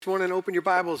This morning, open your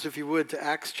Bibles, if you would, to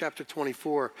Acts chapter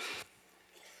 24.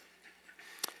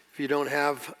 If you don't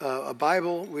have a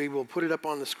Bible, we will put it up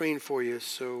on the screen for you,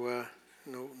 so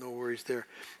no worries there.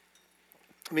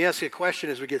 Let me ask you a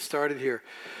question as we get started here.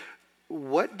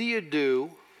 What do you do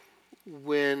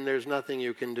when there's nothing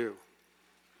you can do?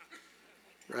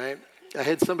 Right? I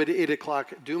had somebody at 8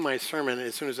 o'clock do my sermon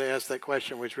as soon as I asked that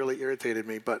question, which really irritated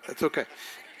me, but that's okay.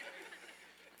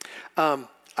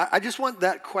 I just want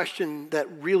that question, that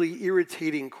really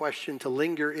irritating question, to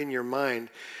linger in your mind.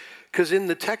 Because in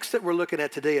the text that we're looking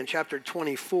at today in chapter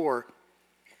 24,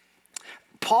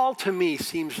 Paul to me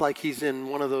seems like he's in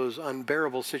one of those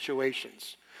unbearable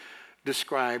situations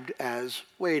described as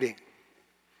waiting.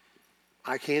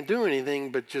 I can't do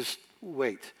anything but just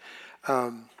wait.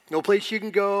 No place you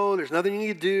can go, there's nothing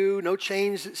you can do, no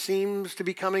change that seems to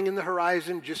be coming in the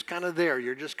horizon, just kind of there.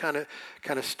 You're just kind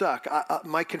of stuck.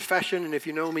 My confession, and if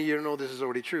you know me, you know this is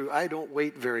already true, I don't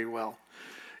wait very well.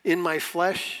 In my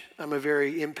flesh, I'm a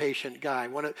very impatient guy.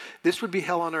 This would be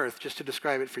hell on earth, just to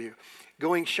describe it for you.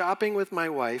 Going shopping with my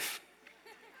wife,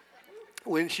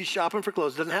 when she's shopping for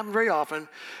clothes, doesn't happen very often,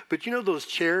 but you know those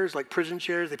chairs, like prison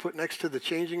chairs they put next to the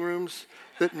changing rooms,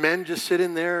 that men just sit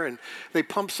in there and they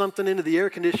pump something into the air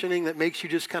conditioning that makes you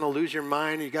just kind of lose your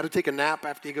mind and you got to take a nap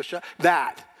after you go shop?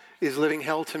 That is living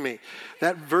hell to me.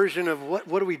 That version of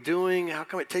what are we doing? How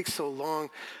come it takes so long?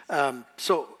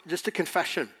 So just a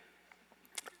confession.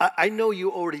 I know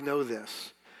you already know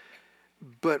this,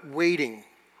 but waiting,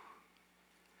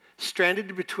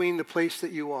 stranded between the place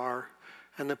that you are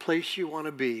and the place you want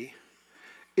to be,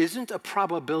 isn't a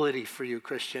probability for you,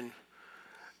 Christian.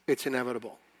 It's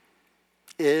inevitable.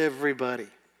 Everybody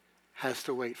has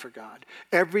to wait for God.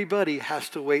 Everybody has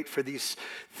to wait for these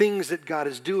things that God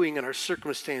is doing in our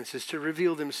circumstances to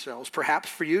reveal themselves. Perhaps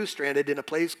for you, stranded in a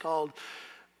place called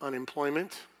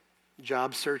unemployment,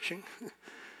 job searching.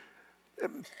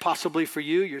 Possibly for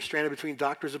you, you're stranded between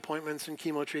doctor's appointments and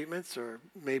chemo treatments, or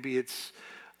maybe it's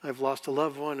I've lost a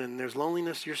loved one and there's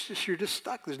loneliness. You're just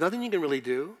stuck. There's nothing you can really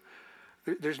do.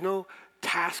 There's no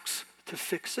tasks to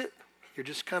fix it. You're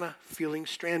just kind of feeling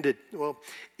stranded. Well,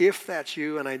 if that's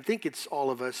you, and I think it's all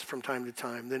of us from time to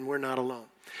time, then we're not alone.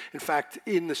 In fact,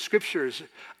 in the scriptures,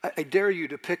 I dare you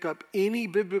to pick up any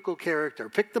biblical character.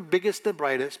 Pick the biggest, the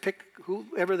brightest, pick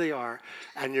whoever they are,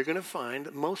 and you're going to find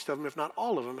that most of them, if not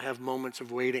all of them, have moments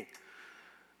of waiting.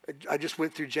 I just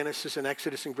went through Genesis and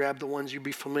Exodus and grabbed the ones you'd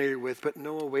be familiar with, but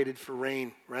Noah waited for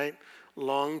rain, right?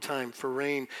 Long time for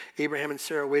rain. Abraham and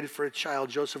Sarah waited for a child.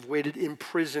 Joseph waited in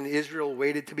prison. Israel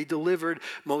waited to be delivered.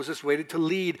 Moses waited to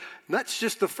lead. And that's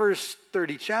just the first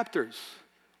 30 chapters.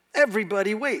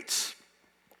 Everybody waits.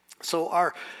 So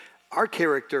our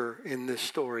character in this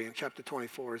story in chapter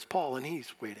 24 is Paul, and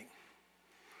he's waiting.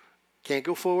 Can't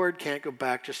go forward, can't go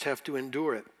back, just have to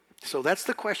endure it. So that's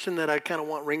the question that I kind of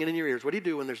want ringing in your ears. What do you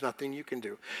do when there's nothing you can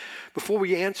do? Before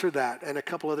we answer that and a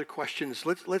couple other questions,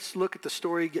 let's look at the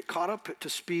story, get caught up to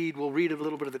speed. We'll read a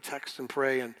little bit of the text and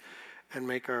pray and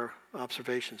make our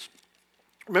observations.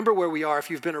 Remember where we are if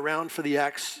you've been around for the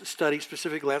Acts study,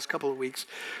 specifically the last couple of weeks.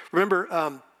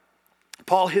 Remember,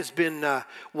 Paul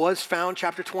was found,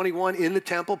 chapter 21, in the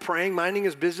temple, praying, minding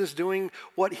his business, doing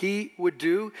what he would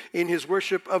do in his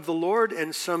worship of the Lord.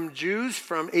 And some Jews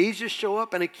from Asia show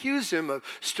up and accuse him of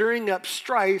stirring up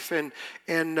strife and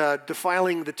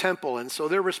defiling the temple. And so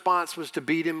their response was to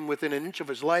beat him within an inch of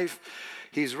his life.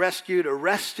 He's rescued,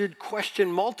 arrested,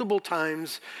 questioned multiple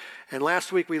times. And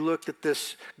last week we looked at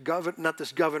this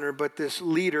this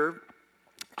leader,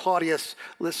 Claudius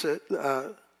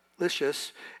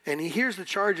Lysias, and he hears the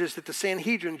charges that the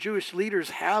Sanhedrin, Jewish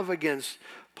leaders, have against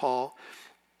Paul,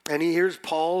 and he hears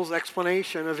Paul's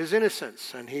explanation of his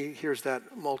innocence, and he hears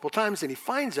that multiple times, and he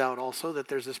finds out also that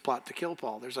there's this plot to kill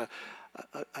Paul. There's a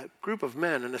group of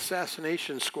men, an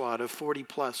assassination squad of 40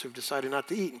 plus who've decided not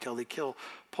to eat until they kill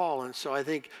Paul, and so I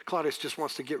think Claudius just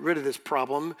wants to get rid of this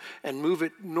problem and move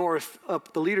it north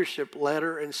up the leadership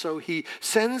ladder, and so he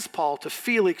sends Paul to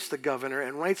Felix the governor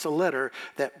and writes a letter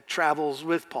that travels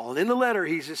with Paul. And in the letter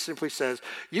he just simply says,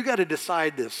 you got to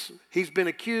decide this. He's been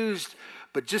accused,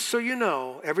 but just so you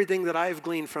know, everything that I've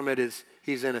gleaned from it is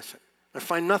he's innocent. I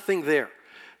find nothing there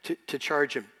to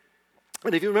charge him.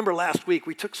 And if you remember last week,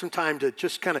 we took some time to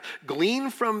just kind of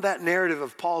glean from that narrative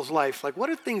of Paul's life, like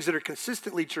what are things that are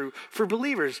consistently true for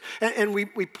believers? And we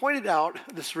pointed out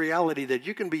this reality that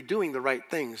you can be doing the right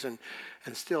things and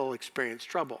still experience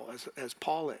trouble, as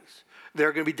Paul is. There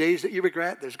are going to be days that you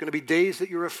regret. There's going to be days that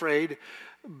you're afraid,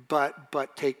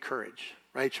 but take courage.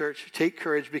 Right, church? Take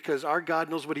courage because our God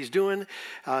knows what he's doing.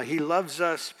 He loves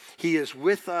us. He is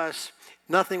with us.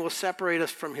 Nothing will separate us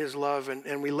from his love.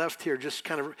 And we left here just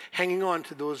kind of hanging on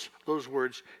to those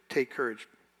words, take courage.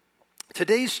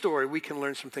 Today's story, we can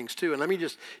learn some things too. And let me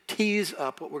just tease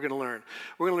up what we're going to learn.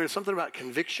 We're going to learn something about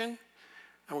conviction, and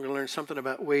we're going to learn something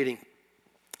about waiting.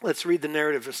 Let's read the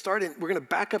narrative. We're going to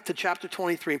back up to chapter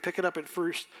 23 and pick it up at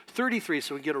verse 33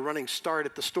 so we get a running start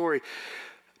at the story.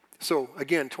 So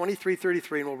again,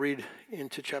 23:33, and we'll read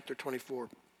into chapter 24.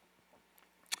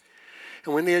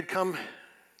 And when they had come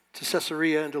to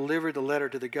Caesarea and delivered the letter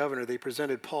to the governor, they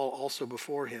presented Paul also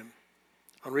before him.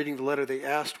 On reading the letter, they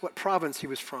asked what province he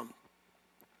was from.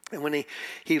 And when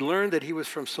he learned that he was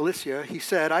from Cilicia, he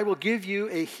said, I will give you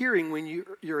a hearing when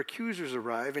your accusers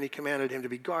arrive. And he commanded him to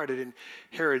be guarded in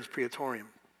Herod's praetorium.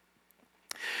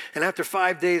 And after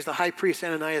 5 days, the high priest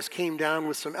Ananias came down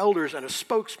with some elders and a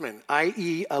spokesman,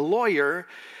 i.e. a lawyer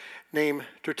named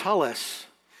Tertullus.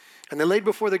 And they laid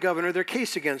before the governor their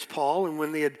case against Paul. And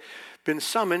when they had been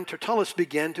summoned, Tertullus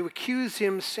began to accuse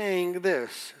him, saying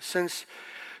this, since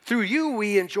through you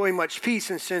we enjoy much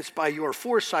peace, and since by your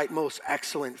foresight, most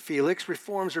excellent Felix,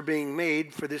 reforms are being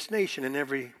made for this nation in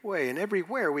every way, and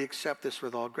everywhere we accept this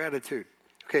with all gratitude.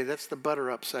 Okay, that's the butter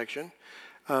up section.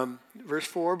 Verse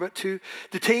 4, but to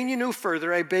detain you no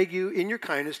further, I beg you in your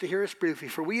kindness to hear us briefly,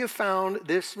 for we have found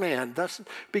this man, thus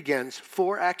begins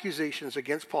 4 accusations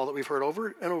against Paul that we've heard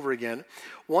over and over again.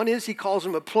 One is he calls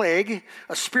him a plague,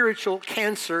 a spiritual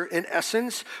cancer in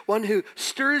essence, one who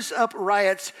stirs up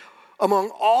riots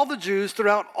among all the Jews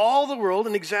throughout all the world,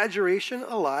 an exaggeration,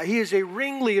 a lie. He is a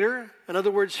ringleader. In other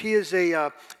words, he is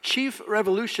a chief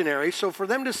revolutionary. So for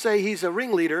them to say he's a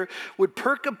ringleader would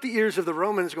perk up the ears of the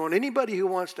Romans going, anybody who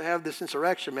wants to have this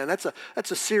insurrection, man, that's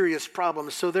a serious problem.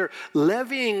 So they're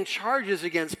levying charges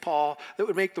against Paul that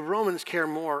would make the Romans care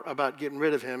more about getting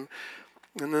rid of him.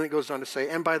 And then it goes on to say,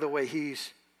 and by the way,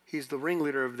 he's the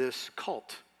ringleader of this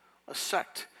cult, a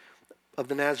sect of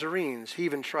the Nazarenes. He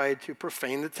even tried to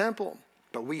profane the temple,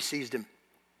 but we seized him.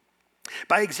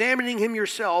 By examining him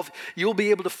yourself, you'll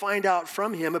be able to find out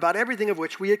from him about everything of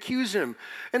which we accuse him.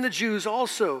 And the Jews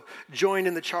also joined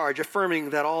in the charge, affirming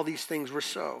that all these things were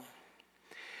so.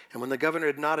 And when the governor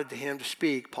had nodded to him to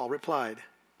speak, Paul replied,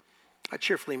 I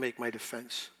cheerfully make my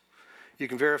defense. You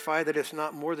can verify that it's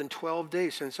not more than 12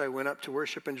 days since I went up to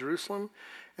worship in Jerusalem,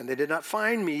 and they did not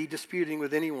find me disputing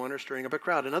with anyone or stirring up a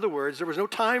crowd. In other words, there was no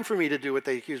time for me to do what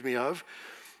they accused me of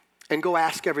and go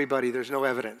ask everybody. There's no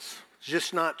evidence. It's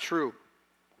just not true.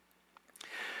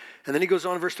 And then he goes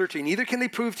on in verse 13, neither can they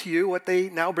prove to you what they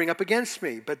now bring up against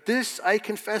me. But this I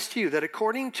confess to you, that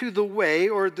according to the way,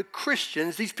 or the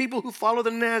Christians, these people who follow the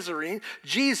Nazarene,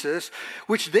 Jesus,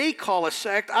 which they call a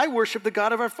sect, I worship the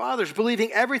God of our fathers,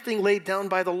 believing everything laid down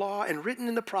by the law and written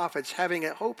in the prophets, having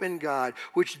a hope in God,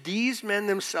 which these men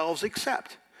themselves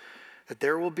accept, that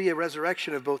there will be a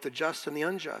resurrection of both the just and the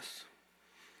unjust.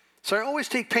 So I always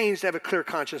take pains to have a clear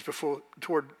conscience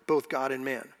toward both God and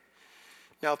man.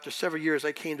 Now, after several years,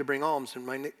 I came to bring alms to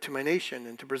my nation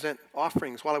and to present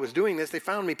offerings. While I was doing this, they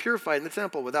found me purified in the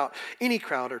temple without any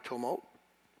crowd or tumult.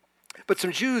 But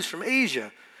some Jews from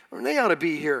Asia, they ought to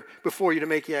be here before you to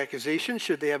make the accusation,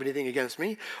 should they have anything against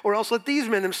me. Or else let these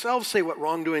men themselves say what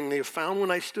wrongdoing they have found when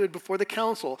I stood before the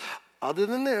council. Other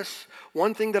than this,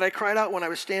 one thing that I cried out when I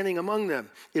was standing among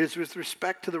them, it is with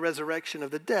respect to the resurrection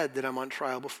of the dead that I'm on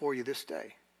trial before you this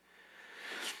day.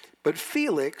 But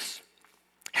Felix,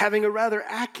 having a rather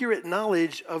accurate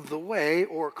knowledge of the way,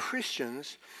 or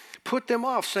Christians, put them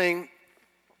off, saying,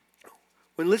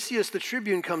 when Lysias the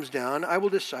tribune comes down, I will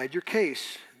decide your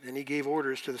case. Then he gave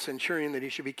orders to the centurion that he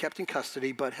should be kept in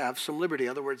custody, but have some liberty,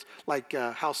 in other words, like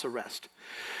house arrest,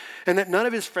 and that none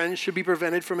of his friends should be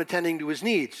prevented from attending to his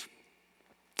needs.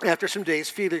 After some days,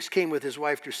 Felix came with his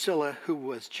wife Drusilla, who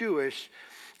was Jewish,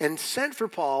 and sent for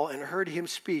Paul and heard him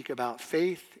speak about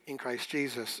faith in Christ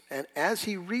Jesus. And as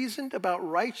he reasoned about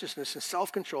righteousness and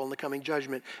self-control in the coming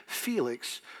judgment,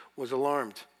 Felix was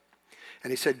alarmed.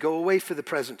 And he said, go away for the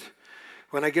present.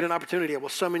 When I get an opportunity, I will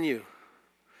summon you.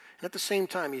 And at the same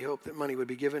time, he hoped that money would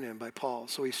be given him by Paul.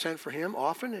 So he sent for him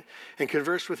often and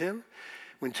conversed with him.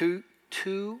 When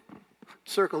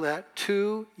circle that,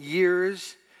 2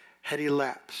 years had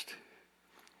elapsed,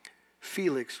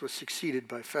 Felix was succeeded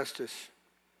by Festus.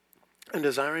 And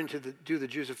desiring to do the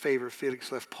Jews a favor,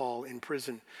 Felix left Paul in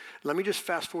prison. Let me just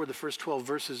fast forward the first 12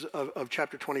 verses of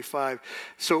chapter 25.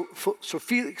 So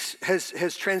Felix has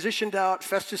transitioned out,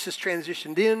 Festus has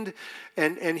transitioned in,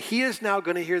 and he is now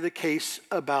going to hear the case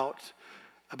about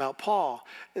Paul.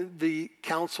 The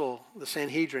council, the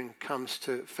Sanhedrin, comes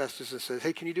to Festus and says,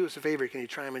 hey, can you do us a favor? Can you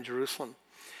try him in Jerusalem?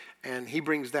 And he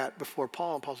brings that before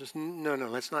Paul, and Paul says, no,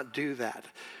 let's not do that.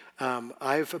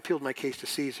 I've appealed my case to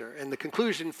Caesar. And the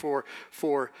conclusion for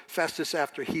Festus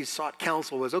after he sought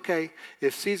counsel was, okay,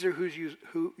 if Caesar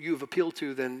who you've appealed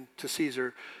to, then to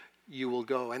Caesar you will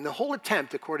go. And the whole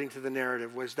attempt, according to the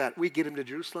narrative, was that we get him to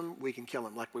Jerusalem, we can kill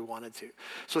him like we wanted to.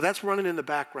 So that's running in the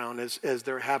background as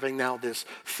they're having now this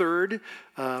third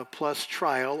plus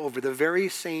trial over the very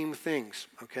same things,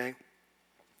 okay?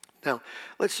 Now,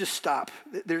 let's just stop.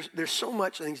 There's so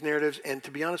much in these narratives, and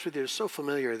to be honest with you, they're so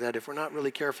familiar that if we're not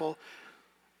really careful,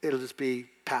 it'll just be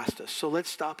past us. So let's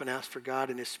stop and ask for God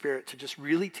and His Spirit to just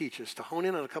really teach us, to hone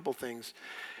in on a couple things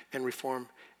and reform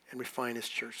and refine His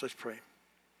church. Let's pray.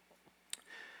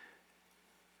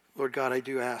 Lord God, I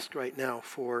do ask right now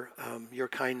for your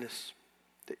kindness,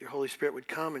 that your Holy Spirit would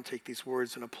come and take these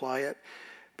words and apply it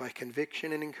by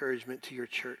conviction and encouragement to your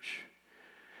church.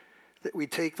 That we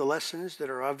take the lessons that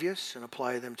are obvious and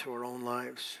apply them to our own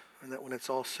lives. And that when it's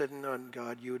all said and done,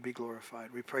 God, you would be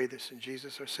glorified. We pray this in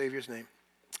Jesus, our Savior's name.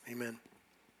 Amen.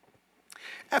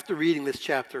 After reading this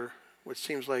chapter, which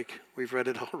seems like we've read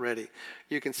it already,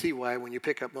 you can see why when you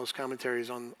pick up most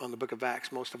commentaries on the book of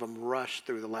Acts, most of them rush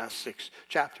through the last 6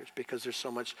 chapters because there's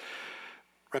so much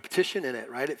repetition in it,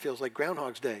 right? It feels like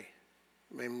Groundhog's Day.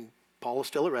 I mean, Paul is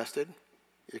still arrested.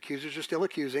 The accusers are still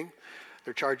accusing.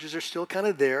 Their charges are still kind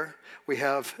of there. We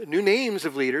have new names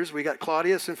of leaders. We got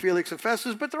Claudius and Felix and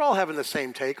Festus, but they're all having the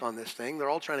same take on this thing. They're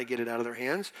all trying to get it out of their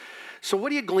hands. So what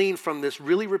do you glean from this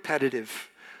really repetitive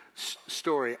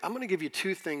story? I'm going to give you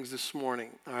 2 things this morning,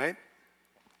 all right?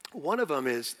 One of them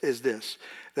is this,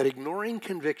 that ignoring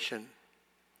conviction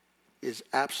is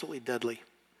absolutely deadly,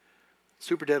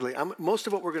 super deadly. Most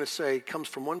of what we're going to say comes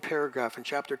from one paragraph in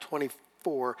chapter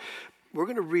 24. We're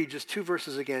going to read just 2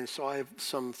 verses again, so I have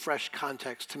some fresh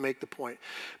context to make the point.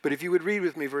 But if you would read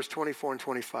with me verse 24 and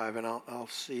 25, and I'll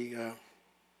see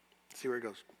where it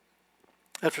goes.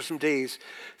 After some days,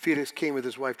 Felix came with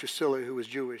his wife Drusilla, who was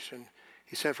Jewish, and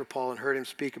he sent for Paul and heard him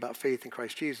speak about faith in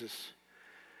Christ Jesus.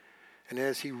 And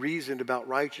as he reasoned about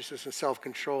righteousness and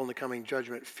self-control in the coming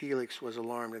judgment, Felix was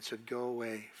alarmed and said, "Go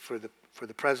away for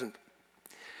the present."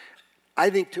 I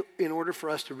think in order for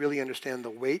us to really understand the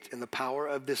weight and the power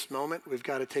of this moment, we've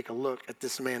got to take a look at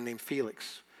this man named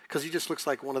Felix, because he just looks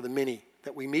like one of the many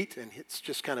that we meet, and it's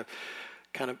just kind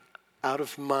of out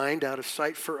of mind, out of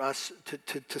sight for us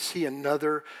to see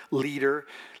another leader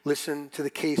listen to the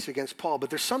case against Paul. But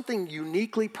there's something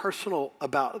uniquely personal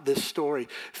about this story.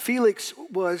 Felix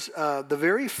was the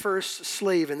very first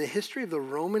slave in the history of the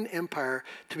Roman Empire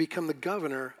to become the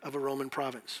governor of a Roman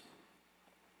province.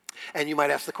 And you might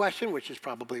ask the question, which is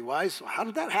probably wise, how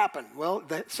did that happen? Well,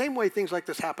 the same way things like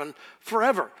this happen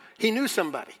forever. He knew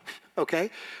somebody,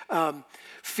 okay?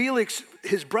 Felix,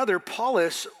 his brother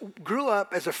Paulus, grew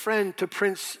up as a friend to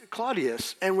Prince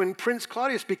Claudius. And when Prince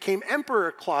Claudius became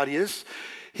Emperor Claudius,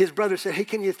 his brother said, "Hey,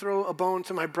 can you throw a bone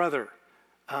to my brother,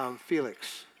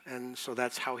 Felix?" And so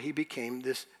that's how he became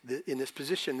in this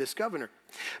position, this governor.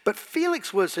 But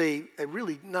Felix was a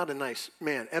really not a nice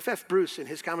man. F.F. Bruce, in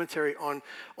his commentary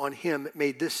on him,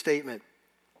 made this statement.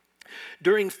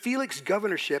 During Felix's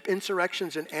governorship,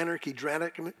 insurrections and anarchy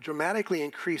dramatically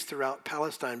increased throughout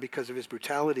Palestine because of his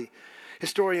brutality.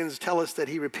 Historians tell us that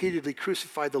he repeatedly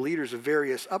crucified the leaders of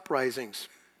various uprisings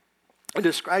and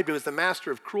described him as the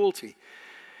master of cruelty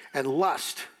and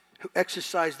lust, who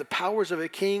exercised the powers of a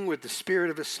king with the spirit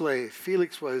of a slave.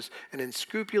 Felix was an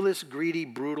unscrupulous, greedy,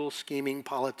 brutal, scheming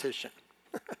politician.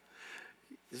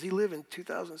 Does he live in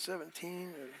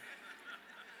 2017?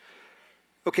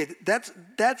 Okay, that's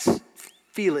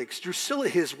Felix. Drusilla,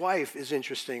 his wife, is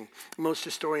interesting. Most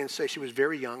historians say she was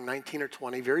very young, 19 or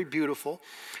 20, very beautiful.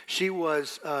 She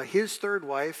was his third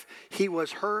wife. He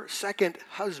was her second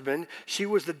husband. She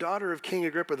was the daughter of King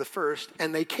Agrippa I,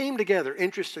 and they came together,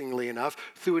 interestingly enough,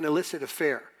 through an illicit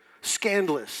affair.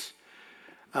 Scandalous.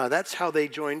 That's how they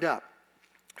joined up.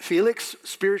 Felix,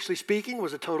 spiritually speaking,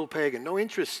 was a total pagan. No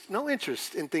interest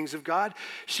in things of God.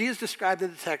 She is described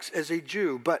in the text as a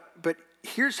Jew, but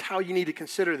here's how you need to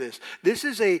consider this. This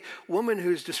is a woman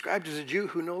who's described as a Jew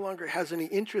who no longer has any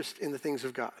interest in the things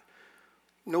of God.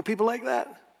 Know people like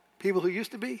that? People who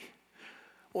used to be?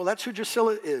 Well, that's who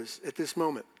Drusilla is at this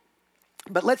moment.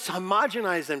 But let's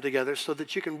homogenize them together so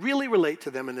that you can really relate to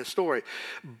them in this story.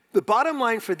 The bottom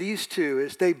line for these two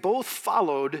is they both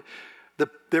followed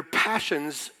their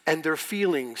passions and their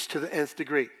feelings to the nth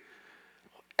degree.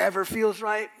 Whatever feels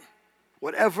right,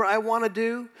 whatever I want to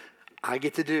do, I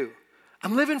get to do.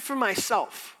 I'm living for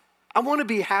myself. I want to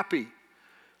be happy,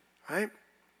 right?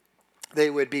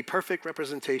 They would be perfect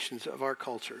representations of our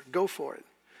culture. Go for it.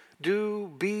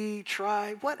 Do, be,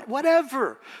 try,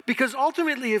 whatever. Because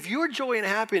ultimately, if your joy and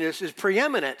happiness is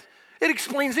preeminent, It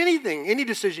explains anything, any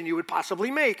decision you would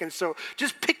possibly make. And so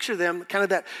just picture them, kind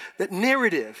of that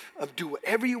narrative of do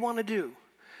whatever you want to do.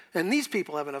 And these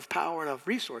people have enough power, enough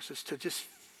resources to just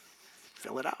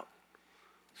fill it out.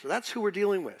 So that's who we're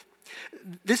dealing with.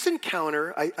 This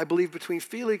encounter, I believe, between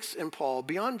Felix and Paul,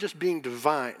 beyond just being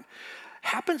divine,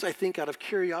 happens, I think, out of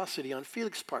curiosity on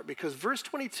Felix's part, because verse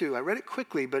 22, I read it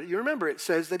quickly, but you remember it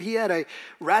says that he had a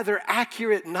rather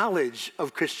accurate knowledge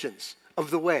of Christians,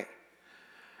 of the way.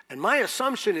 And my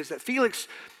assumption is that Felix,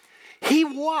 he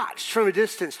watched from a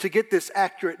distance to get this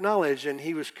accurate knowledge, and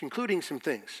he was concluding some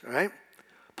things, all right?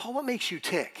 Paul, what makes you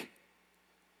tick?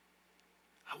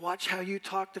 I watch how you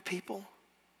talk to people.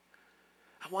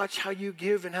 I watch how you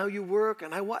give and how you work,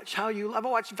 and I watch how you love.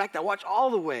 In fact, I watch all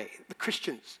the way the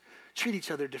Christians treat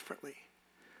each other differently.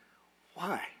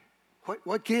 Why?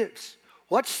 What gives?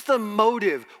 What's the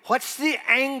motive? What's the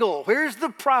angle? Where's the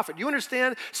profit? You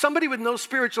understand? Somebody with no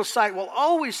spiritual sight will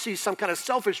always see some kind of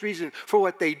selfish reason for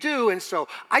what they do. And so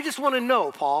I just want to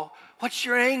know, Paul, what's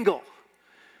your angle?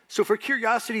 So for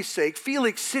curiosity's sake,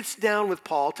 Felix sits down with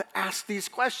Paul to ask these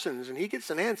questions, and he gets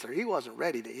an answer he wasn't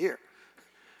ready to hear.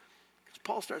 Because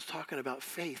Paul starts talking about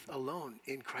faith alone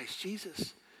in Christ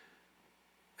Jesus.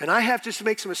 And I have to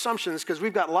make some assumptions because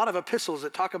we've got a lot of epistles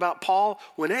that talk about Paul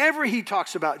whenever he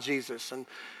talks about Jesus. And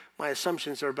my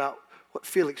assumptions are about what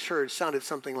Felix heard sounded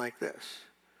something like this.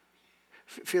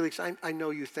 Felix, I know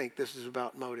you think this is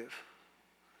about motive.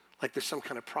 Like there's some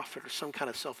kind of profit or some kind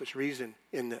of selfish reason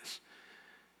in this.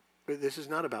 But this is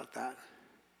not about that.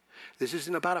 This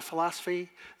isn't about a philosophy.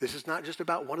 This is not just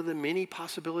about one of the many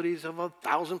possibilities of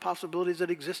 1,000 possibilities that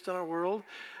exist in our world.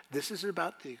 This is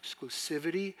about the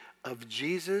exclusivity of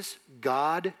Jesus,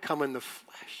 God come in the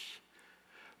flesh.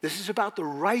 This is about the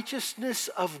righteousness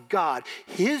of God,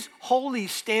 his holy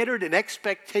standard and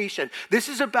expectation. This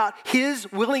is about his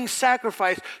willing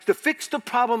sacrifice to fix the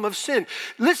problem of sin.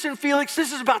 Listen, Felix,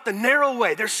 this is about the narrow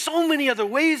way. There's so many other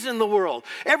ways in the world.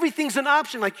 Everything's an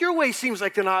option. Like your way seems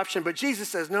like an option, but Jesus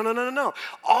says, no.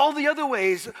 All the other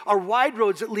ways are wide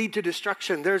roads that lead to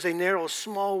destruction. There's a narrow,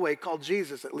 small way called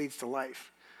Jesus that leads to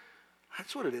life.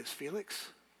 That's what it is, Felix.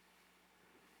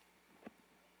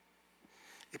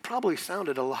 It probably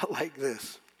sounded a lot like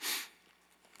this.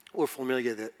 We're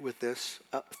familiar with this.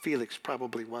 Felix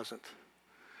probably wasn't.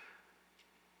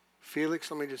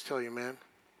 Felix, let me just tell you, man,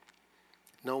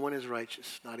 no one is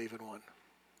righteous, not even one.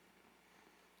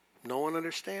 No one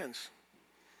understands.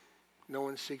 No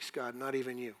one seeks God, not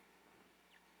even you.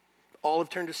 All have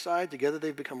turned aside. Together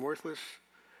they've become worthless.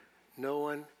 No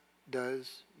one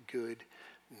does good,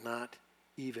 not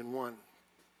even one.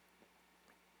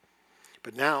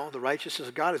 But now the righteousness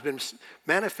of God has been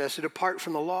manifested apart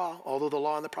from the law, although the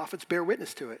law and the prophets bear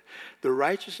witness to it. The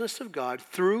righteousness of God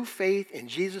through faith in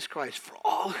Jesus Christ for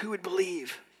all who would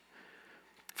believe.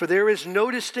 For there is no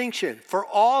distinction, for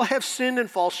all have sinned and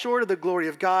fall short of the glory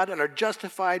of God and are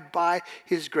justified by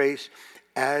his grace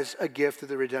as a gift of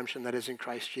the redemption that is in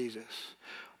Christ Jesus.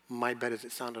 My bet is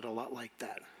it sounded a lot like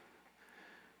that.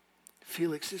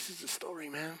 Felix, this is the story,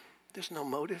 man. There's no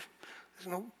motive.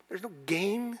 There's no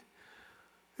gain.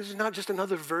 This is not just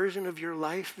another version of your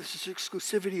life. This is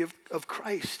exclusivity of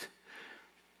Christ.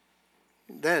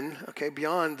 Then,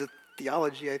 beyond the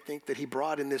theology, I think, that he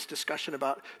brought in this discussion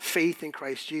about faith in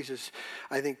Christ Jesus,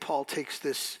 I think Paul takes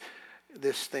this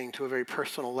thing to a very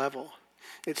personal level.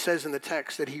 It says in the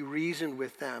text that he reasoned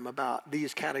with them about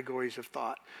these categories of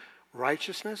thought: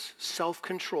 righteousness,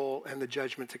 self-control, and the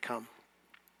judgment to come.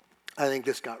 I think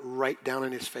this got right down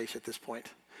in his face at this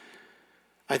point.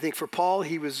 I think for Paul,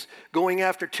 he was going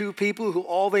after two people who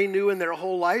all they knew in their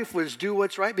whole life was do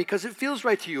what's right because it feels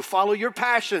right to you. Follow your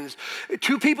passions.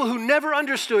 Two people who never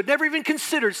understood, never even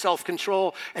considered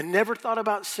self-control, and never thought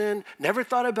about sin, never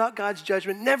thought about God's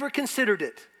judgment, never considered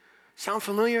it. Sound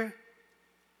familiar?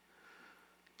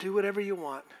 Do whatever you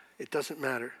want. It doesn't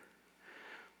matter.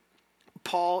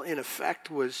 Paul, in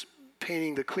effect, was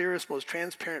painting the clearest, most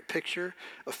transparent picture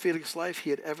of Felix's life he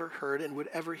had ever heard and would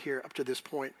ever hear up to this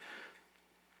point.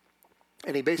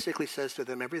 And he basically says to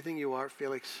them, everything you are,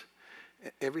 Felix,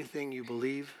 everything you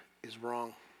believe is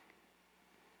wrong.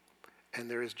 And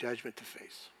there is judgment to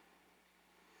face.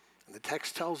 And the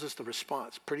text tells us the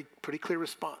response, pretty clear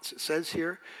response. It says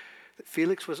here that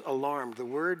Felix was alarmed. The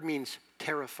word means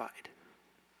terrified.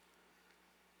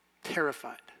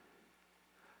 Terrified.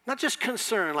 Not just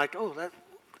concerned, like, oh, that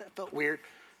felt weird.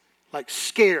 Like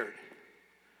scared.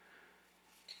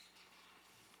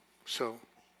 So,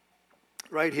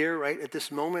 right here, right at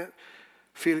this moment,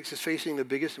 Felix is facing the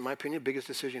biggest, in my opinion, biggest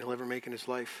decision he'll ever make in his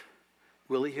life.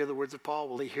 Will he hear the words of Paul?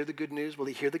 Will he hear the good news? Will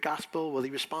he hear the gospel? Will he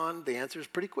respond? The answer is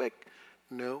pretty quick.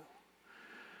 No.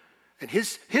 And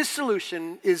his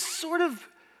solution is sort of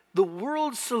the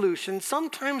world's solution,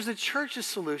 sometimes the church's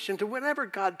solution to whenever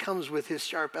God comes with his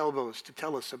sharp elbows to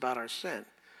tell us about our sin.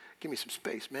 Give me some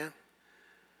space, man.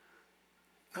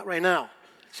 Not right now.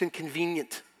 It's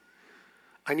inconvenient.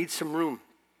 I need some room.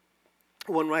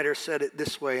 One writer said it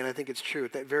this way, and I think it's true.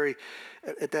 At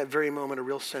that very moment, a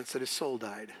real sense that his soul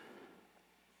died.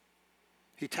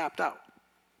 He tapped out.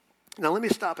 Now, let me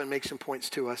stop and make some points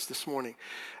to us this morning.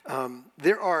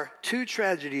 There are two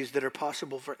tragedies that are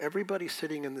possible for everybody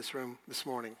sitting in this room this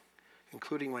morning,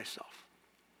 including myself.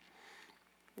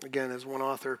 Again, as one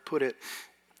author put it,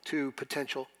 two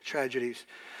potential tragedies.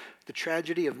 The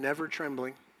tragedy of never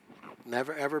trembling,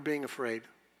 never ever being afraid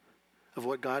of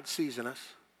what God sees in us.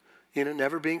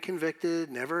 Never being convicted,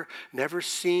 never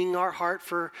seeing our heart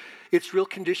for its real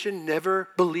condition, never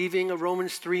believing a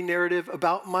Romans 3 narrative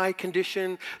about my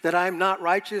condition, that I'm not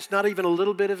righteous, not even a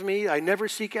little bit of me. I never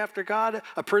seek after God.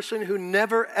 A person who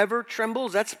never, ever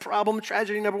trembles, that's problem,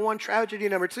 tragedy number one. Tragedy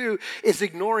number two is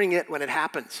ignoring it when it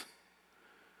happens.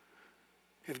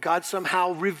 If God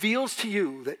somehow reveals to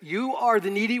you that you are the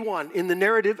needy one in the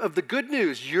narrative of the good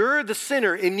news, you're the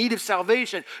sinner in need of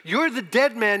salvation, you're the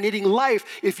dead man needing life,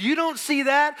 if you don't see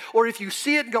that, or if you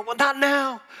see it and go, well, not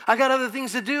now, I got other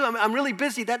things to do, I'm really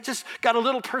busy, that just got a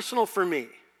little personal for me.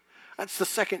 That's the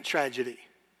second tragedy.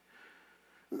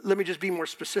 Let me just be more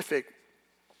specific.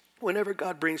 Whenever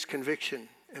God brings conviction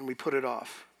and we put it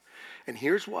off, and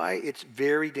here's why it's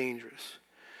very dangerous,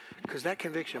 because that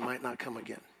conviction might not come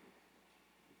again.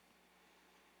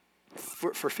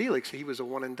 For Felix, he was a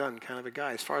one and done kind of a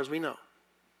guy, as far as we know.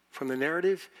 From the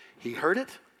narrative, he heard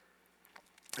it,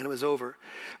 and it was over.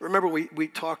 Remember, we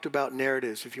talked about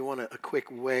narratives. If you want a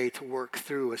quick way to work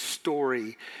through a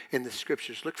story in the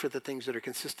scriptures, look for the things that are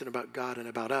consistent about God and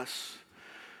about us.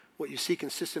 What you see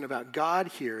consistent about God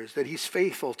here is that he's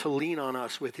faithful to lean on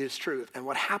us with his truth. And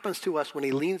what happens to us when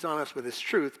he leans on us with his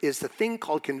truth is the thing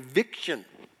called conviction.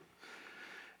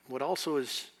 What also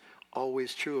is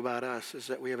always true about us is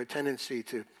that we have a tendency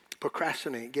to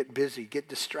procrastinate, get busy, get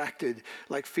distracted,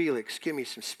 like Felix. Give me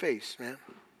some space, man.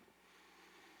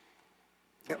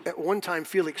 At one time,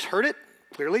 Felix heard it,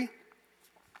 clearly.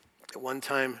 At one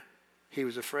time, he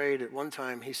was afraid. At one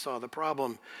time, he saw the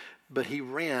problem, but he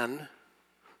ran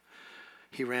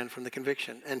from the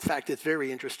conviction. In fact, it's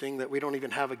very interesting that we don't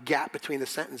even have a gap between the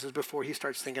sentences before he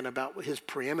starts thinking about his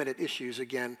preeminent issues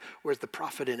again. Where's the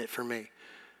profit in it for me?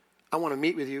 I want to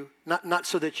meet with you, not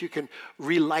so that you can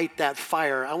relight that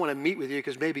fire. I want to meet with you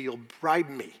because maybe you'll bribe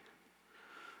me.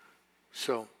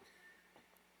 So,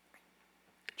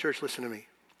 church, listen to me.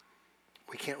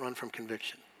 We can't run from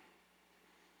conviction.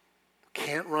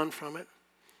 Can't run from it.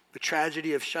 The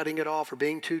tragedy of shutting it off or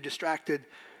being too distracted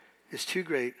is too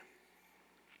great.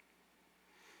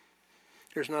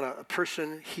 There's not a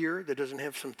person here that doesn't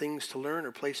have some things to learn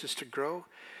or places to grow.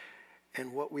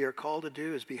 And what we are called to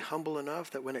do is be humble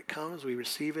enough that when it comes, we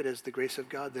receive it as the grace of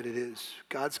God that it is.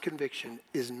 God's conviction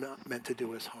is not meant to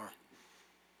do us harm.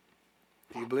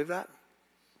 Do you believe that?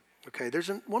 Okay,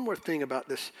 there's one more thing about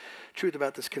this, truth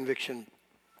about this conviction.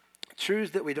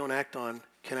 Truths that we don't act on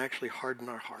can actually harden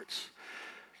our hearts.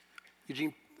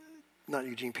 Not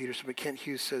Eugene Peterson, but Kent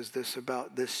Hughes says this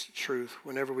about this truth.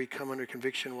 Whenever we come under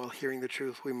conviction while hearing the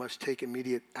truth, we must take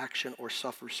immediate action or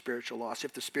suffer spiritual loss.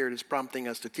 If the Spirit is prompting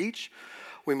us to teach,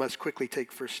 we must quickly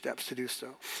take first steps to do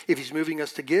so. If he's moving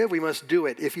us to give, we must do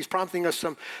it. If he's prompting us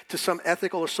to some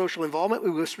ethical or social involvement,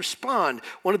 we must respond.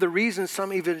 One of the reasons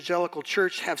some evangelical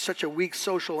church have such a weak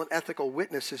social and ethical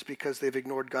witness is because they've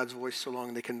ignored God's voice so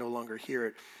long they can no longer hear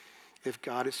it. If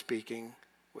God is speaking,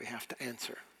 we have to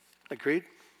answer. Agreed?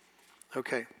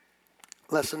 Okay.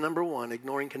 Lesson number one,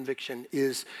 ignoring conviction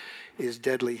is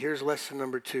deadly. Here's lesson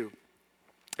number two.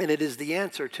 And it is the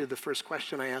answer to the first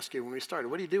question I asked you when we started.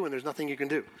 What do you do when there's nothing you can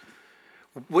do?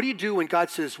 What do you do when God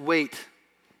says, wait?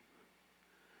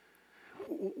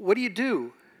 What do you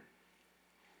do?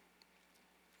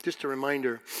 Just a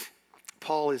reminder,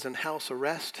 Paul is in house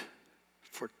arrest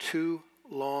for 2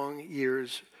 long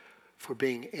years for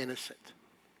being innocent.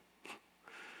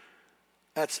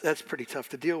 That's pretty tough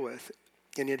to deal with.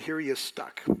 And yet here he is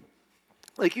stuck.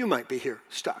 Like you might be here,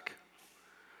 stuck.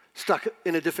 Stuck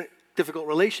in a difficult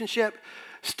relationship,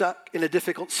 stuck in a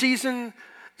difficult season,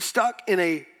 stuck in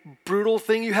a brutal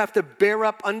thing you have to bear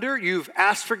up under. You've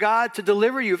asked for God to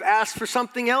deliver. You've asked for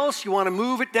something else. You want to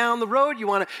move it down the road. You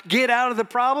want to get out of the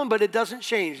problem, but it doesn't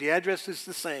change. The address is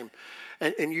the same,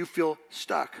 and you feel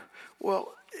stuck.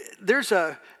 Well, there's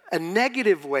a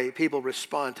negative way people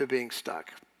respond to being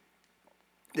stuck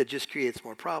that just creates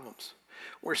more problems.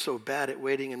 We're so bad at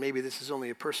waiting, and maybe this is only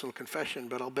a personal confession,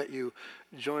 but I'll bet you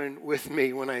join with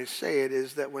me when I say it,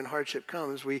 is that when hardship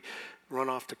comes, we run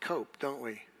off to cope, don't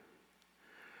we?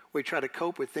 We try to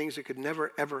cope with things that could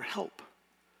never, ever help.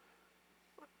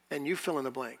 And you fill in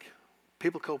the blank.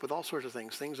 People cope with all sorts of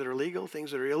things that are legal,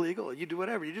 things that are illegal. You do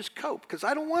whatever. You just cope, because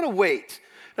I don't want to wait.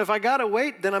 And if I got to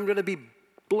wait, then I'm going to be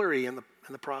blurry in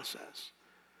the process.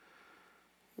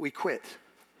 We quit.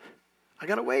 I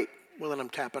got to wait. Well, then I'm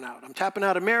tapping out. I'm tapping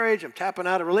out of marriage. I'm tapping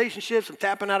out of relationships. I'm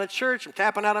tapping out of church. I'm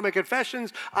tapping out of my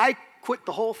confessions. I quit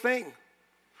the whole thing.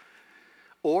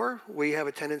 Or we have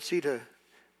a tendency to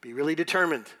be really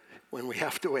determined when we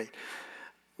have to wait.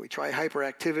 We try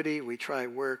hyperactivity, we try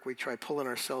work, we try pulling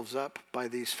ourselves up by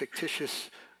these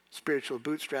fictitious spiritual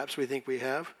bootstraps we think we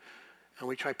have, and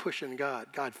we try pushing God.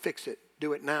 God, fix it.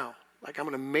 Do it now. Like I'm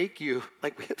going to make you,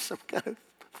 like we have some kind of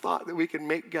thought that we can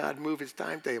make God move his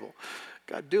timetable.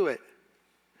 God, do it.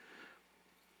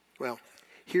 Well,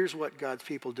 here's what God's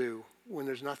people do when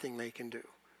there's nothing they can do.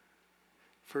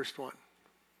 First one,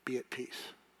 be at peace.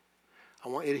 I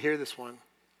want you to hear this one.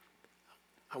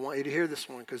 I want you to hear this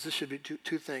one, because this should be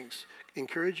two things.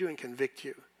 Encourage you and convict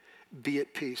you. Be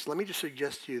at peace. Let me just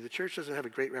suggest to you, the church doesn't have a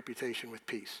great reputation with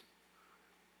peace.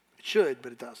 It should,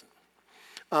 but it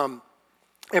doesn't.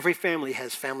 Every family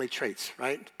has family traits,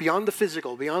 right? Beyond the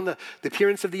physical, beyond the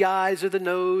appearance of the eyes or the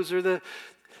nose or the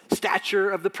stature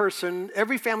of the person,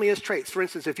 every family has traits. For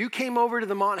instance, if you came over to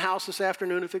the Mont house this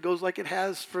afternoon, if it goes like it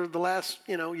has for the last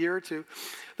year or two,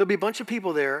 there'll be a bunch of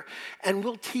people there, and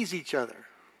we'll tease each other.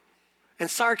 And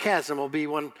sarcasm will be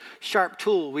one sharp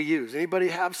tool we use. Anybody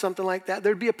have something like that?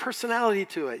 There'd be a personality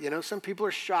to it. Some people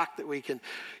are shocked that we can,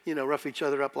 rough each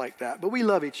other up like that. But we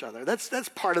love each other. That's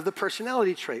part of the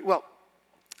personality trait. Well,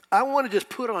 I want to just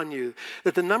put on you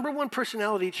that the number one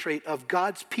personality trait of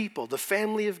God's people, the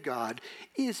family of God,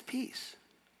 is peace.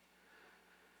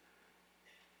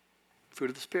 Fruit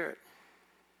of the Spirit.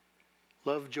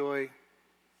 Love, joy.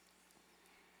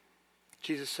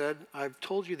 Jesus said, I've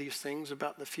told you these things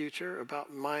about the future,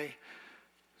 about my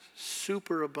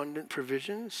superabundant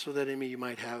provision, so that in me you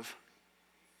might have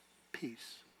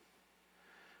peace.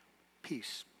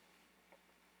 Peace.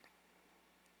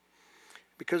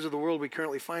 Because of the world we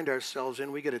currently find ourselves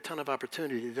in, we get a ton of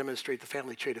opportunity to demonstrate the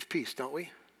family trait of peace, don't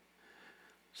we?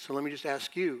 So let me just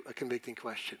ask you a convicting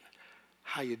question.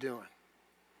 How you doing?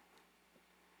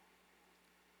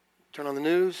 Turn on the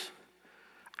news.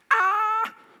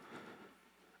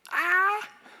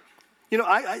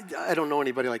 I don't know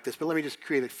anybody like this, but let me just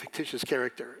create a fictitious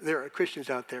character. There are Christians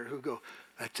out there who go,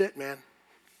 that's it, man.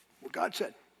 What God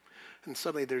said. And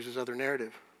suddenly there's this other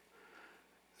narrative,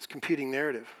 this competing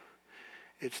narrative.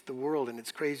 It's the world and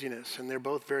its craziness, and they're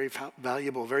both very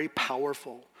valuable, very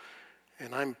powerful.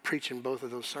 And I'm preaching both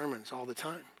of those sermons all the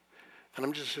time. And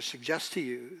I'm just to suggest to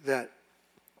you that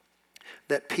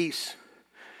peace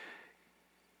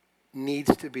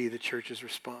needs to be the church's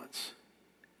response.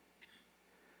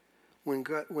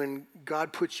 When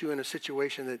God puts you in a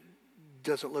situation that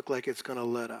doesn't look like it's going to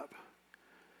let up,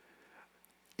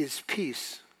 is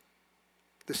peace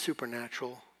the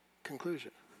supernatural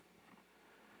conclusion?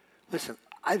 Listen,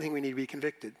 I think we need to be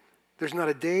convicted. There's not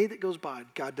a day that goes by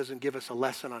God doesn't give us a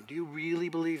lesson on, do you really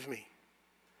believe me?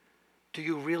 Do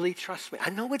you really trust me?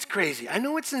 I know it's crazy. I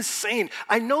know it's insane.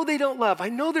 I know they don't love. I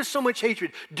know there's so much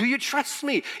hatred. Do you trust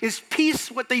me? Is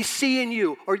peace what they see in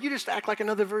you? Or do you just act like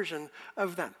another version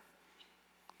of them?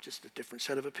 Just a different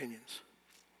set of opinions.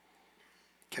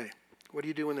 Okay, what do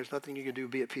you do when there's nothing you can do?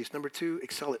 Be at peace. Number 2,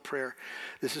 excel at prayer.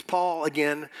 This is Paul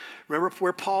again. Remember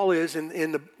where Paul is in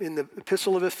the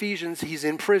epistle of Ephesians. He's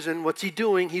in prison. What's he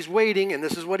doing? He's waiting, and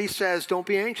this is what he says. Don't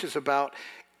be anxious about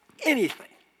anything,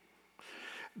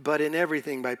 but in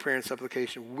everything by prayer and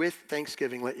supplication with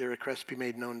thanksgiving let your requests be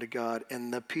made known to God,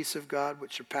 and the peace of God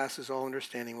which surpasses all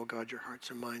understanding will guard your hearts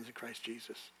and minds in Christ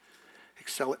Jesus.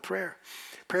 Excel at prayer.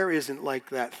 Prayer isn't like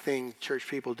that thing church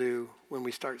people do when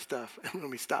we start stuff and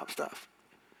when we stop stuff.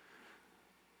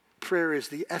 Prayer is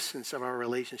the essence of our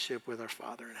relationship with our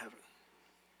Father in heaven.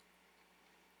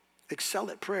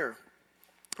 Excel at prayer.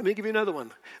 Let me give you another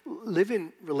one. Live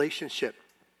in relationship.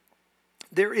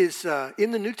 There is,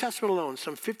 in the New Testament alone,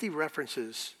 some 50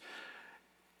 references,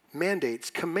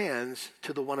 mandates, commands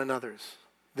to the one another's,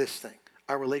 this thing,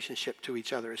 our relationship to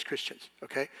each other as Christians,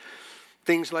 okay?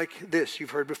 Things like this,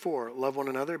 you've heard before. Love one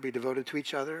another, be devoted to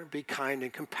each other, be kind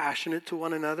and compassionate to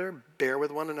one another, bear with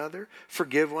one another,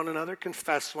 forgive one another,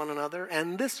 confess one another,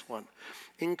 and this one,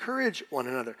 encourage one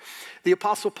another. The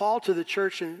Apostle Paul to the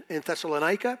church in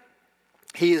Thessalonica,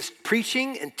 he is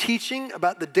preaching and teaching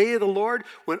about the day of the Lord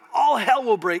when all hell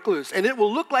will break loose, and it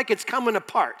will look like it's coming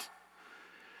apart.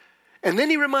 And then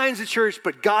he reminds the church,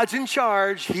 but God's in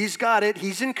charge. He's got it.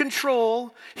 He's in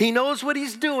control. He knows what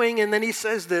he's doing. And then he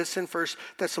says this in 1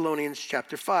 Thessalonians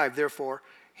chapter 5. Therefore,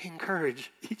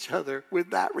 encourage each other with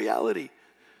that reality.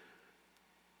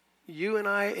 You and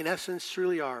I, in essence,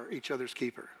 truly are each other's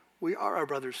keeper. We are our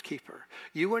brother's keeper.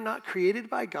 You were not created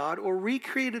by God or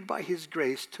recreated by his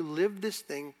grace to live this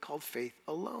thing called faith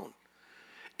alone.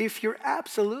 If you're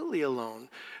absolutely alone,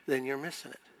 then you're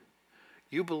missing it.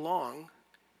 You belong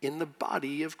in the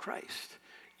body of Christ.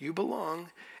 You belong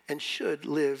and should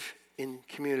live in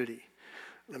community.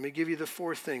 Let me give you the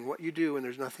fourth thing, what you do when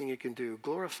there's nothing you can do.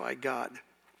 Glorify God.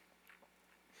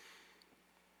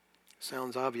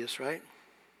 Sounds obvious, right?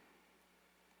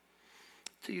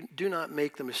 So you do not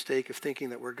make the mistake of thinking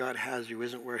that where God has you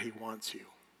isn't where he wants you.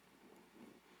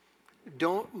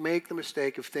 Don't make the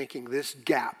mistake of thinking this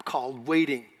gap called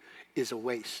waiting is a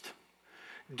waste.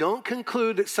 Don't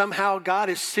conclude that somehow God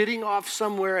is sitting off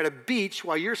somewhere at a beach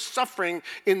while you're suffering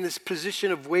in this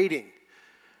position of waiting.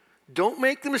 Don't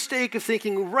make the mistake of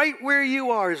thinking right where you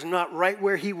are is not right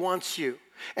where he wants you.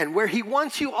 And where he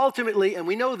wants you ultimately, and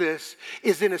we know this,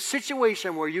 is in a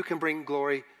situation where you can bring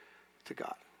glory to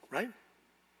God, right?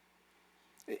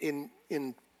 In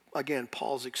again,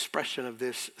 Paul's expression of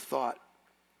this thought,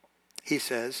 he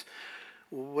says,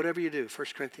 whatever you do, 1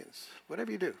 Corinthians,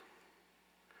 whatever you do.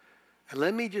 And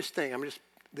let me just think,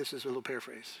 this is a little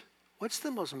paraphrase. What's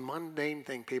the most mundane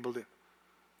thing people do?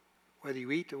 Whether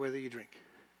you eat or whether you drink.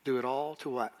 Do it all to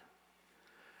what?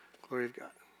 Glory of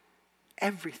God.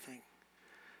 Everything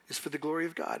is for the glory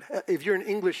of God. If you're an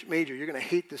English major, you're going to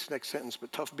hate this next sentence,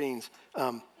 but tough beans.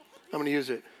 I'm going to use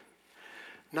it.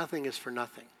 Nothing is for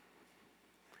nothing.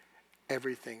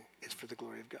 Everything is for the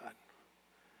glory of God.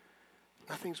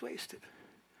 Nothing's wasted.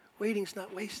 Waiting's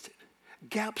not wasted.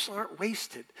 Gaps aren't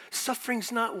wasted.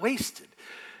 Suffering's not wasted.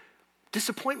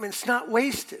 Disappointment's not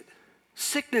wasted.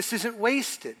 Sickness isn't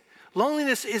wasted.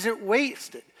 Loneliness isn't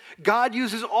wasted. God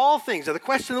uses all things. Now the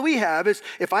question that we have is,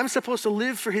 if I'm supposed to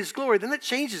live for his glory, then that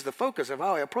changes the focus of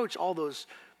how I approach all those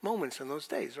moments and those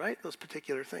days, right? Those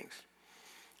particular things.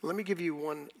 Let me give you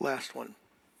one last one.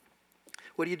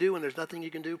 What do you do when there's nothing you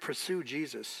can do? Pursue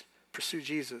Jesus. Pursue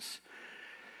Jesus.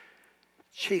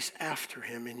 Chase after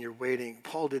him in your waiting.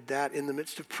 Paul did that in the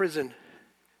midst of prison.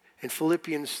 In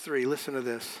Philippians 3, listen to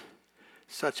this.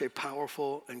 Such a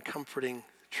powerful and comforting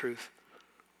truth.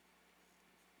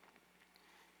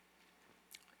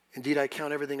 Indeed, I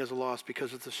count everything as a loss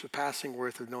because of the surpassing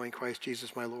worth of knowing Christ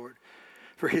Jesus my Lord.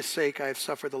 For his sake I have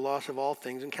suffered the loss of all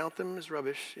things and count them as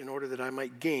rubbish in order that I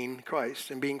might gain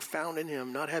Christ and being found in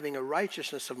him, not having a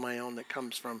righteousness of my own that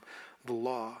comes from the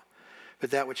law,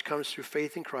 but that which comes through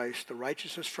faith in Christ, the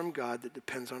righteousness from God that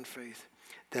depends on faith,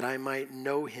 that I might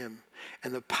know him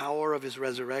and the power of his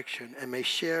resurrection and may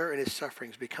share in his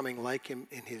sufferings, becoming like him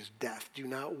in his death. Do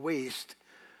not waste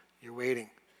your waiting.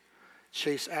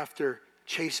 Chase after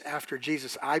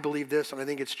Jesus. I believe this, and I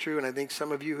think it's true, and I think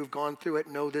some of you who've gone through it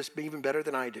know this even better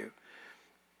than I do.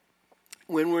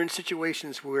 When we're in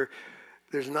situations where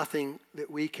there's nothing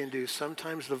that we can do,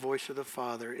 sometimes the voice of the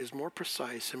Father is more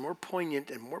precise and more poignant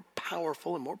and more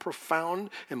powerful and more profound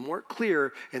and more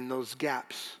clear in those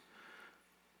gaps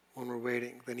when we're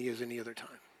waiting than he is any other time.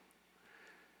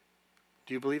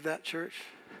 Do you believe that, church?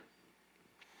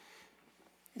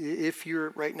 If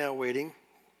you're right now waiting,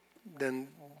 then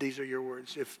these are your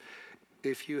words.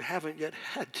 If you haven't yet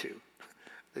had to,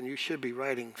 then you should be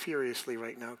writing furiously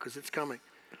right now because it's coming.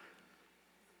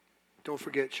 Don't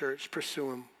forget, church, pursue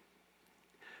him.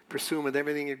 Pursue him with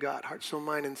everything you've got, heart, soul,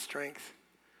 mind, and strength.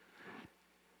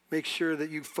 Make sure that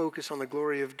you focus on the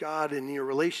glory of God in your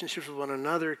relationships with one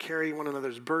another, carry one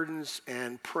another's burdens,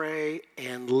 and pray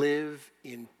and live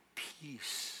in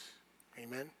peace.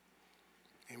 Amen?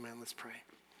 Amen. Let's pray.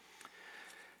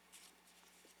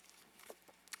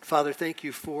 Father, thank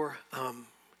you for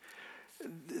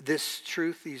this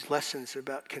truth, these lessons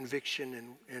about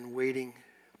conviction and waiting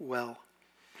well.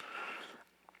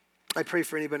 I pray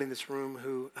for anybody in this room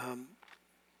who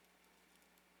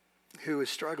is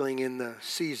struggling in the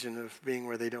season of being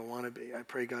where they don't want to be. I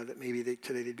pray, God, that maybe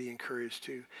today they'd be encouraged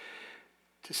to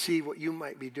see what you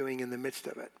might be doing in the midst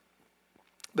of it.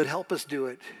 But help us do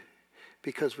it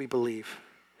because we believe.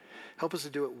 Help us to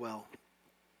do it well.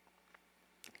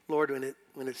 Lord,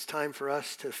 when it's time for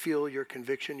us to feel your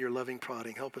conviction, your loving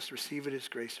prodding, help us receive it as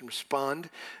grace and respond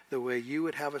the way you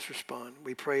would have us respond.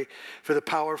 We pray for the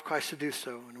power of Christ to do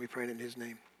so, and we pray it in his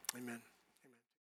name. Amen.